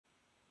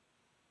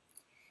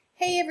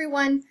Hey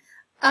everyone,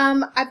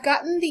 I've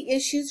gotten the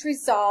issues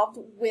resolved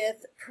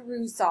with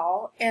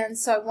Perusall, and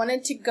so I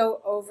wanted to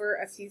go over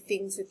a few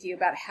things with you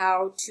about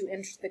how to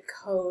enter the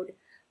code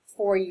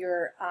for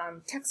your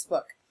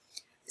textbook.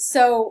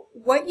 So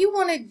what you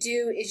want to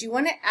do is you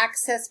want to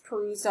access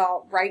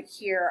Perusall right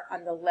here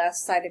on the left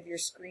side of your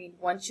screen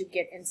once you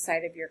get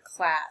inside of your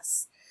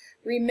class.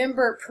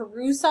 Remember,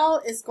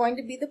 Perusall is going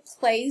to be the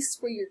place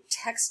where your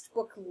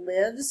textbook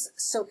lives,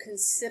 so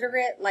consider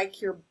it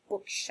like your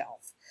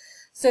bookshelf.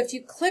 So if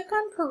you click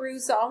on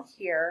Perusall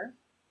here,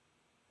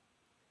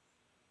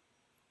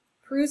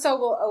 Perusall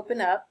will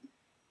open up.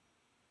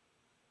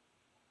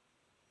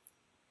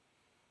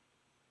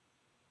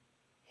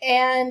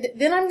 And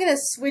then I'm going to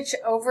switch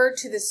over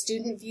to the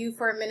student view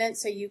for a minute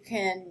so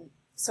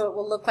it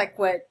will look like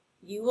what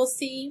you will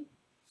see.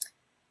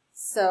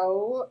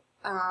 So,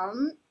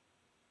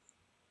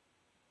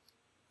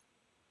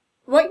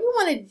 what you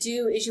want to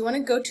do is you want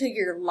to go to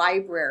your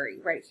library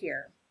right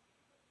here.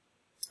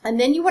 And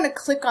then you want to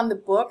click on the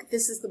book.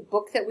 This is the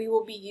book that we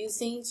will be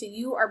using. So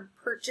you are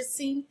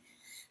purchasing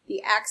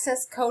the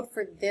access code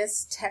for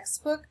this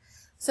textbook.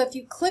 So if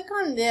you click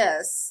on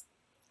this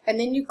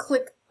and then you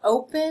click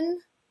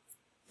open,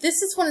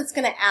 this is when it's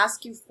going to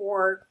ask you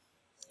for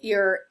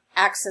your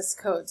access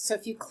code. So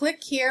if you click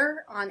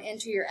here on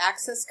enter your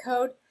access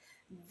code,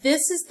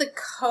 this is the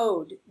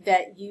code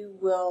that you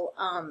will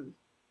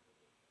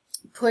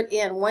put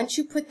in. Once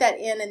you put that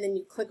in and then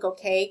you click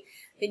OK,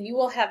 then you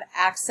will have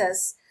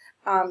access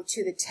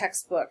to the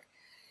textbook.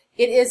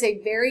 It is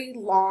a very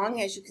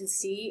long, as you can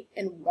see,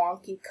 and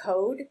wonky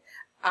code.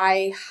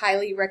 I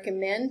highly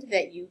recommend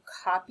that you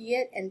copy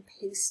it and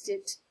paste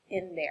it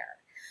in there.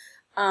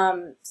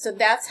 So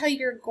that's how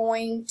you're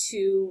going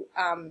to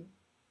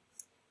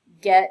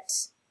get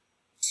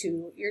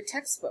to your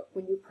textbook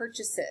when you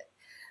purchase it.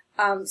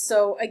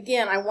 So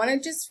again, I want to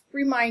just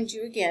remind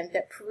you again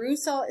that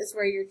Perusall is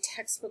where your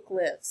textbook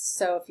lives.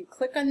 So if you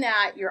click on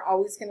that, you're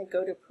always going to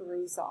go to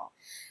Perusall.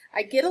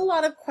 I get a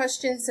lot of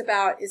questions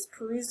about, is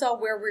Perusall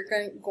where we're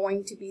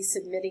going to be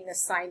submitting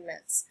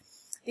assignments?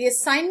 The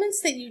assignments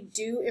that you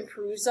do in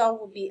Perusall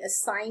will be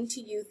assigned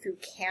to you through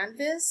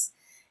Canvas.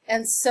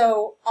 And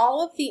so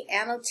all of the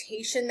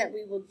annotation that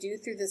we will do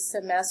through the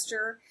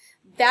semester,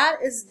 that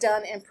is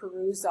done in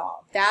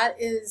Perusall. That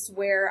is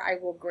where I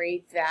will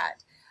grade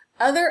that.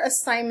 Other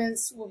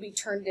assignments will be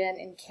turned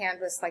in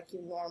Canvas like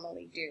you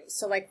normally do.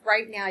 So like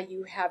right now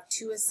you have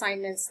 2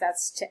 assignments.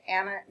 That's to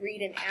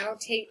read and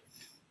annotate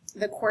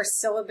the course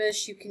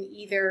syllabus. You can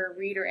either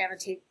read or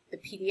annotate the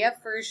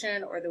PDF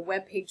version or the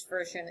web page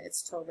version.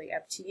 It's totally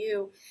up to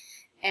you.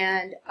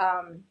 And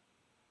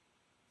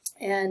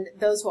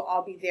those will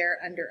all be there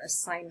under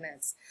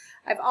assignments.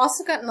 I've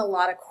also gotten a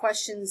lot of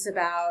questions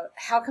about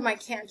how come I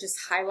can't just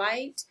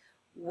highlight?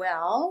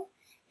 Well,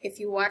 if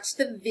you watch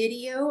the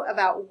video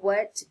about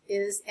what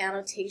is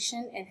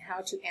annotation and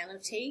how to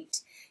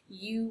annotate,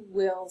 you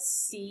will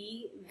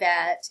see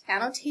that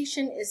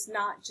annotation is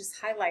not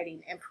just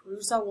highlighting, and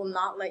Perusall will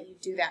not let you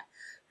do that.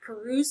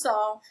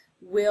 Perusall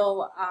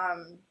will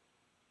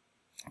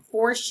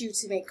force you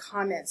to make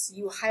comments.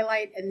 You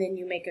highlight and then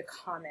you make a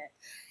comment.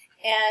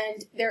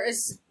 And there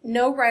is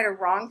no right or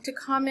wrong to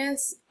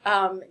comments.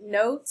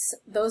 Notes,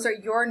 those are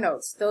your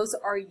notes. Those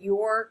are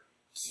your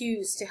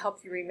cues to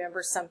help you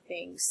remember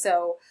something.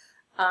 So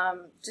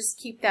just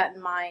keep that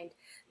in mind.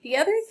 The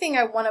other thing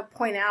I want to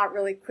point out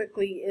really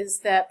quickly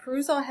is that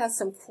Perusall has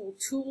some cool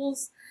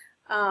tools.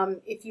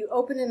 If you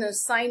open an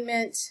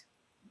assignment,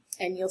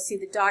 and you'll see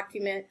the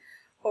document,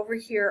 over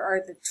here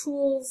are the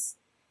tools,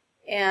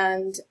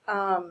 and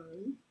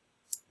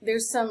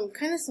there's some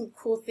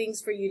cool things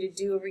for you to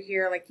do over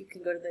here, like you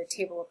can go to the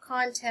table of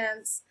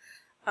contents,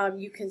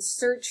 you can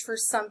search for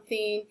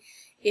something.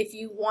 If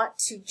you want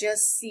to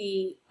just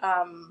see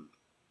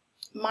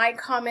my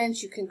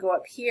comments, you can go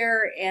up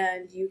here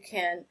and you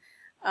can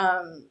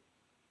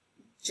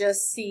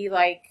just see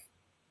like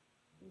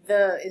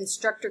the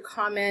instructor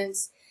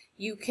comments.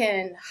 You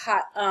can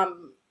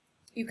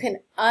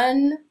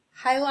unhighlight,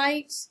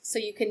 so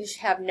you can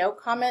have no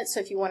comments. So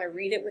if you want to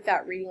read it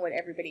without reading what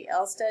everybody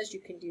else does, you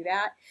can do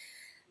that.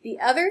 The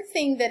other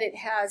thing that it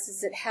has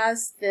is it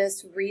has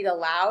this read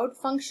aloud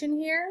function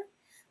here,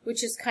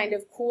 which is kind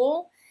of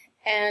cool.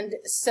 And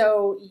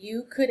so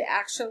you could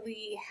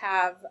actually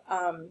have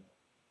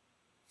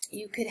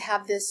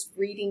this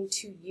reading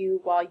to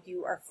you while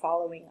you are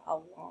following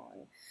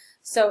along.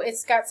 So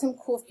it's got some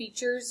cool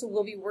features.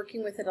 We'll be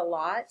working with it a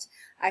lot.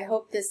 I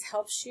hope this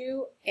helps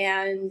you,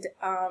 and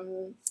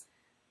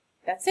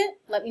that's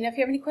it. Let me know if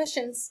you have any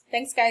questions.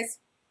 Thanks, guys.